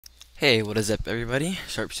Hey, what is up, everybody?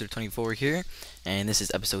 Sharpshooter24 here, and this is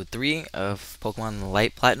episode 3 of Pokemon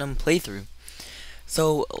Light Platinum playthrough.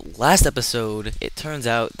 So, last episode, it turns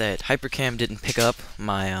out that Hypercam didn't pick up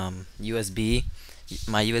my USB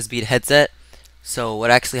headset. So, what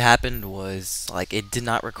actually happened was, it did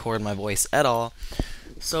not record my voice at all.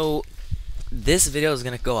 So, this video is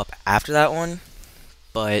gonna go up after that one,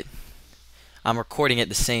 but I'm recording it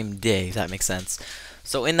the same day, if that makes sense.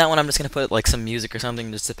 So in that one, I'm just gonna put like some music or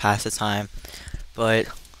something just to pass the time. But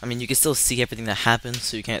I mean, you can still see everything that happens,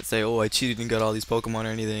 so you can't say, "Oh, I cheated and got all these Pokemon" or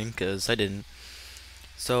anything, because I didn't.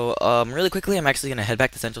 So really quickly, I'm actually gonna head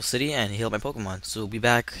back to Central City and heal my Pokemon. So we'll be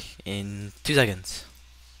back in 2 seconds.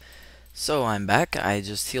 So I'm back. I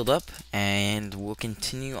just healed up, and we'll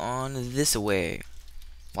continue on this way.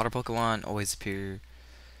 Water Pokemon always appear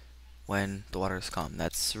when the water is calm.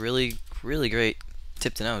 That's really, really great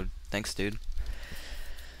tip to know. Thanks, dude.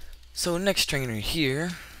 So next trainer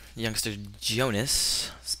here, youngster Jonas,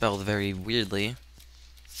 spelled very weirdly,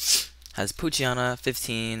 has Poochyena,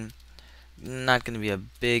 15. Not going to be a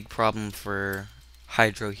big problem for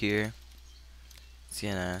Hydro here. It's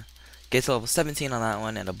gonna get to level 17 on that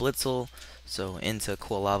one and a Blitzel. So into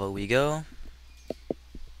Quilava we go.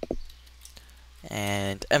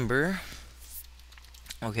 And Ember.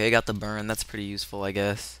 Okay, got the burn. That's pretty useful, I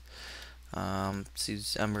guess. Let's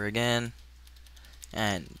use Ember again.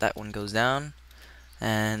 And that one goes down.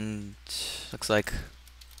 And looks like I'm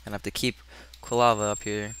gonna have to keep Quilava up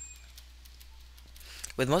here.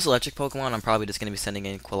 With most electric Pokemon, I'm probably just gonna be sending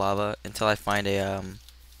in Quilava until I find a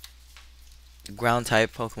ground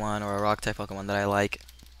type Pokemon or a rock type Pokemon that I like.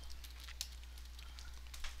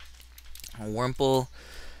 A Wurmple,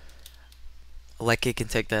 Lecky can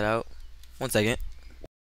take that out. 1 second.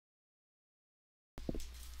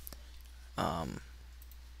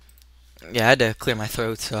 Yeah, I had to clear my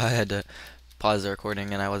throat, so I had to pause the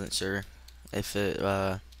recording, and I wasn't sure if if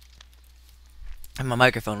my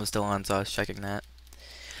microphone was still on, so I was checking that.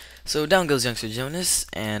 So down goes youngster Jonas,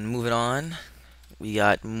 and moving on, we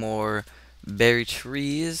got more berry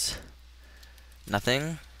trees.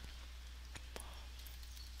 Nothing.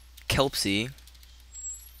 Kelpsy.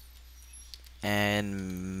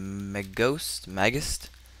 And Magist.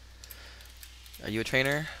 Are you a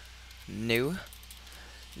trainer? No.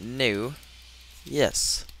 No.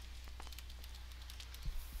 Yes.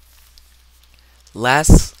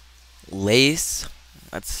 Last Lace.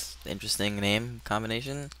 That's an interesting name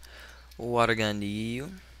combination. Water gun to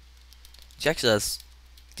you. She actually has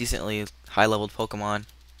decently high leveled Pokemon.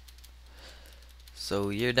 So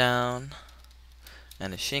you're down.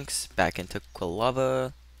 And a Shinx back into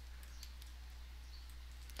Quilava.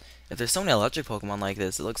 If there's so many electric Pokemon like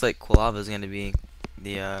this, it looks like Quilava is going to be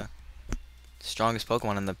the strongest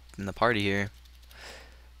Pokemon in the party here.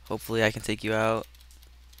 Hopefully I can take you out.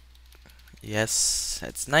 Yes,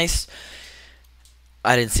 that's nice.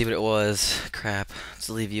 I didn't see what it was. Crap. Let's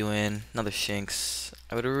leave you in. Another Shinx.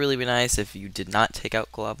 It would really be nice if you did not take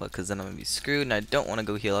out Quilava, because then I'm going to be screwed, and I don't want to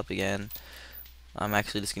go heal up again. I'm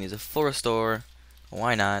actually just going to use a full restore.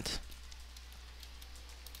 Why not?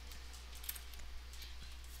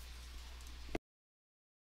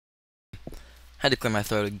 Had to clear my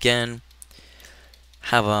throat again.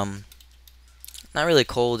 Have not really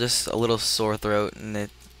cold, just a little sore throat, and it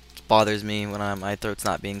bothers me when my throat's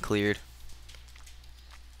not being cleared.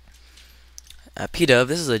 P-Dove,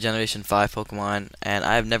 this is a Generation 5 Pokemon, and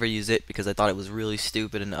I've never used it because I thought it was really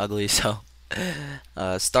stupid and ugly, so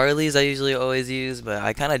Starlies I usually always use, but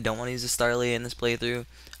I kind of don't want to use a Starly in this playthrough.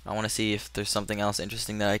 I want to see if there's something else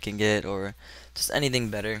interesting that I can get, or just anything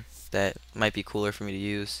better that might be cooler for me to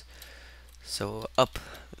use. So up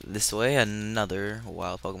this way, another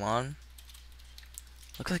wild Pokemon.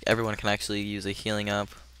 Looks like everyone can actually use a healing up.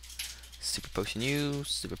 Super Potion U,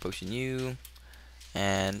 Super Potion U.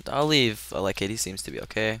 And I'll leave Alekid, he seems to be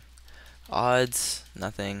okay. Odds,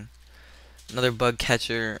 nothing. Another bug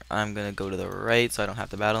catcher. I'm gonna go to the right so I don't have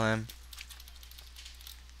to battle him.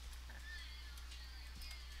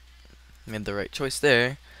 Made the right choice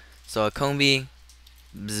there. So a Combi,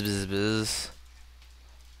 bzz, bzz, bzz.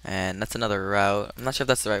 And that's another route. I'm not sure if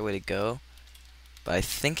that's the right way to go, but I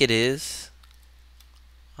think it is.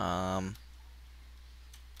 Yeah,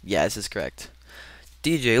 this is correct.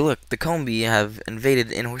 DJ, look, the Combi have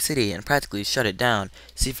invaded Inhor City and practically shut it down.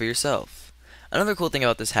 See for yourself. Another cool thing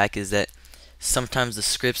about this hack is that sometimes the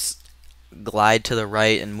scripts glide to the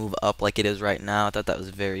right and move up like it is right now. I thought that was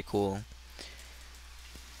very cool.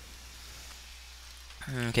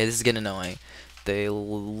 Okay, this is getting annoying.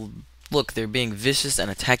 Look, they're being vicious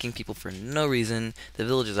and attacking people for no reason. The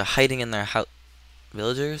villagers are hiding in their house.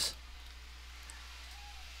 Villagers?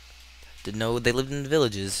 Didn't know they lived in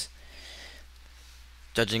villages.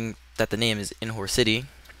 judging that the name is Inhor City.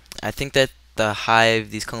 I think that the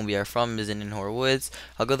hive these Kombi are from is in Inhor Woods.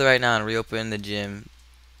 I'll go there right now and reopen the gym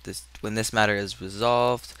when this matter is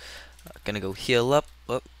resolved. Gonna go heal up.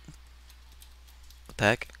 Oh, what the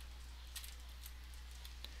heck?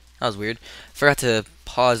 That was weird. Forgot to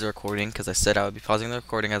pause the recording because I said I would be pausing the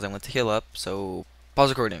recording as I went to heal up. So pause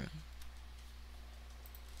recording.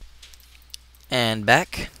 And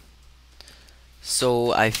back.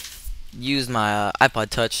 So I used my iPod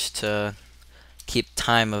Touch to keep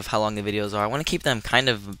time of how long the videos are. I want to keep them kind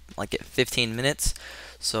of like at 15 minutes.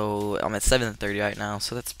 So I'm at 7:30 right now,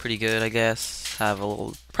 so that's pretty good, I guess. Have a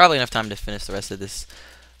little, probably enough time to finish the rest of this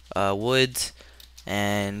woods.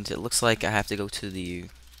 And it looks like I have to go to the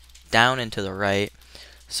down and to the right.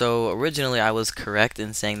 So originally I was correct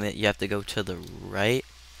in saying that you have to go to the right.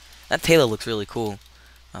 That tailor looks really cool.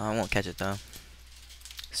 I won't catch it though.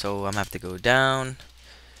 So I'm gonna have to go down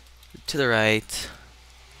to the right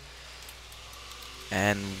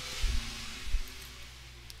and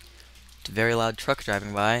very loud truck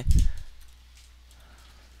driving by.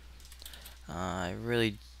 I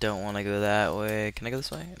really don't want to go that way. Can I go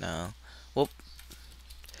this way? No. Well,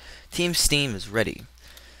 Team Steam is ready.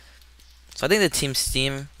 So I think the Team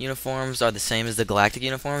Steam uniforms are the same as the Galactic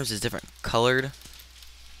uniforms, just different colored.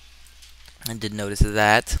 I did notice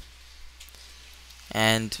that.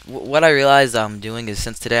 And what I realized I'm doing is,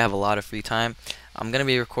 since today I have a lot of free time, I'm going to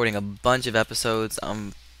be recording a bunch of episodes.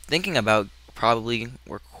 I'm thinking about probably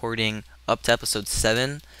recording up to episode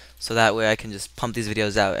 7, so that way I can just pump these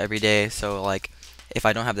videos out every day. So like, if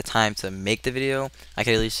I don't have the time to make the video, I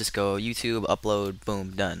can at least just go YouTube, upload,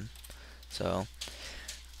 boom, done. So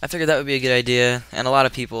I figured that would be a good idea. And a lot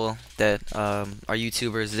of people that are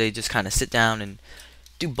YouTubers, they just kind of sit down and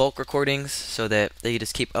do bulk recordings so that they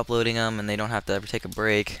just keep uploading them and they don't have to ever take a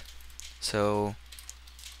break. So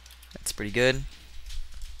that's pretty good.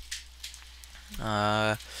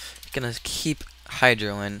 Gonna keep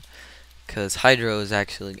Hydro in, because Hydro is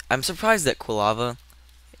actually, I'm surprised that Quilava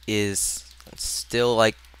is still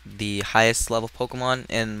like the highest level Pokemon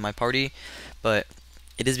in my party, but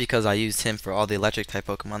it is because I used him for all the electric type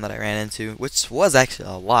Pokemon that I ran into, which was actually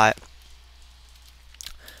a lot.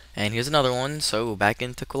 And here's another one, so back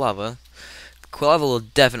into Quilava. Quilava will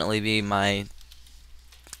definitely be my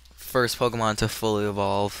first Pokemon to fully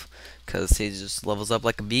evolve, because he just levels up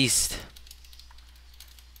like a beast.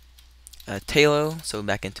 Tailo, so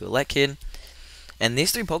back into Elekid. And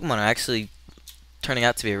these three Pokemon are actually turning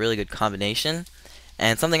out to be a really good combination.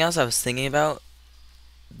 And something else I was thinking about,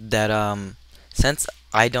 that since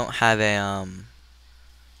I don't have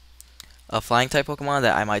a flying type Pokemon,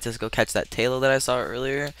 that I might just go catch that Tailo that I saw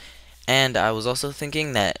earlier. And I was also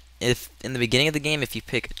thinking that if in the beginning of the game, if you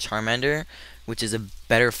pick Charmander, which is a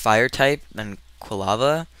better fire type than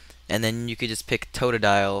Quilava, and then you could just pick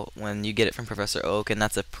Totodile when you get it from Professor Oak, and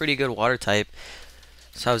that's a pretty good water type.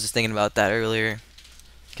 So I was just thinking about that earlier,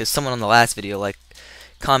 because someone on the last video like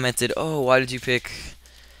commented, "Oh, why did you pick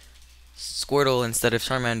Squirtle instead of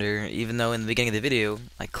Charmander?" Even though in the beginning of the video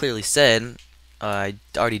I clearly said I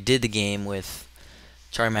already did the game with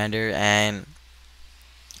Charmander, and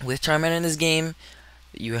with Charmander in this game,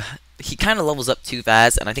 he kind of levels up too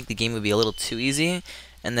fast, and I think the game would be a little too easy.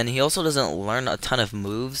 And then he also doesn't learn a ton of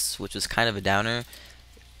moves, which was kind of a downer.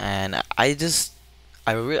 And I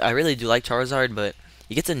really do like Charizard, but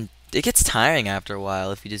it gets tiring after a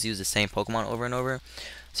while if you just use the same Pokemon over and over.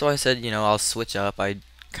 So I said, I'll switch up. I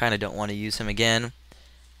kind of don't want to use him again,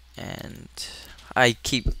 and I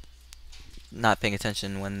keep not paying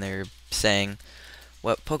attention when they're saying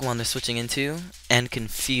what Pokemon they're switching into, and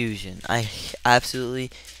confusion. I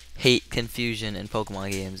absolutely hate confusion in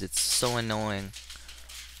Pokemon games. It's so annoying.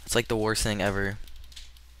 It's like the worst thing ever.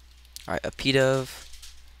 Alright, a Pidove.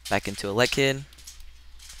 Back into a Elekid.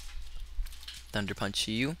 Thunder Punch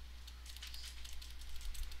you.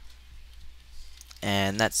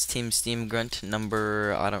 And that's Team Steam Grunt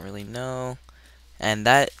number, I don't really know. And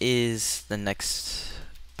that is the next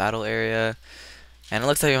battle area. And it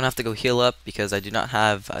looks like I don't have to go heal up because I do not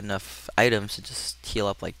have enough items to just heal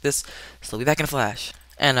up like this. So I'll be back in a flash.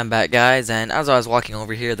 And I'm back, guys, and as I was walking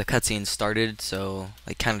over here, the cutscene started, so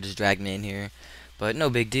like kind of just dragged me in here. But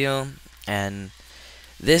no big deal. And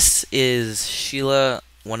this is Sheila,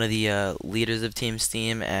 one of the leaders of Team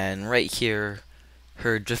Steam, and right here,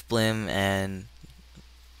 her Driftblim and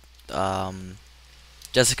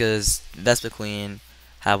Jessica's Vespiquen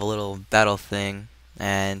have a little battle thing,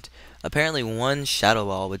 and apparently one Shadow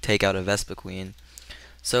Ball would take out a Vespiquen.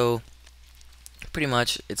 So pretty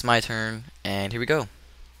much it's my turn, and here we go.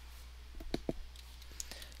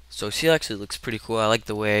 So she actually looks pretty cool. I like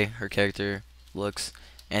the way her character looks,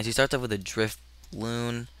 and she starts off with a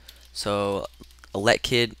Loon, so a Let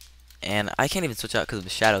Kid, and I can't even switch out because of the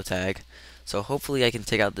Shadow tag. So hopefully I can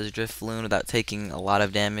take out this Drift Loon without taking a lot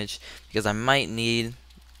of damage, because I might need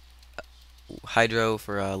Hydro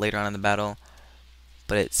for later on in the battle.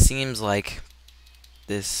 But it seems like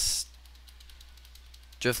this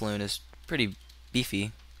Drifloon is pretty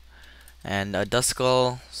beefy. And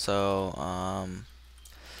Duskull, so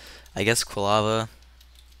I guess Quilava.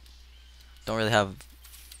 Don't really have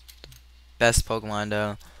best Pokemon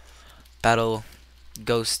though. Battle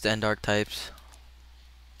Ghost and Dark types.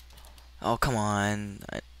 Oh come on!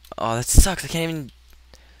 Oh that sucks. I can't even.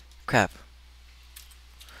 Crap.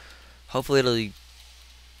 Hopefully it'll.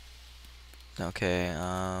 Okay.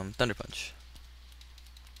 Thunder Punch.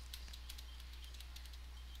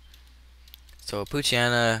 So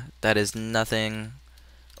Poochyena, that is nothing.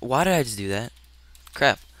 Why did I just do that?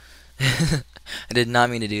 Crap. I did not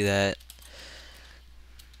mean to do that.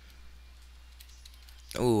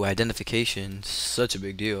 Ooh, identification. Such a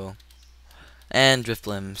big deal. And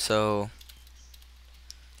Drifblim. So,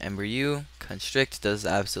 Ember U, Constrict does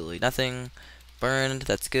absolutely nothing. Burned,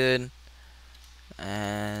 that's good.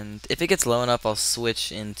 And if it gets low enough, I'll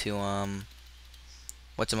switch into,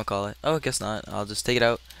 whatchamacallit. Oh, I guess not. I'll just take it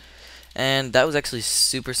out. And that was actually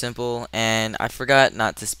super simple, and I forgot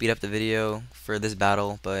not to speed up the video for this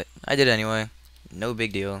battle, but I did anyway. No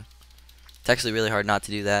big deal. It's actually really hard not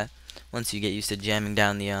to do that once you get used to jamming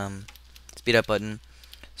down the speed up button.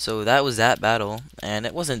 So that was that battle, and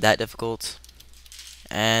it wasn't that difficult.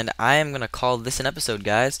 And I am going to call this an episode,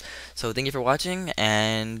 guys. So thank you for watching,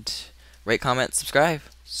 and rate, comment, subscribe.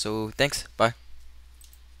 So thanks. Bye.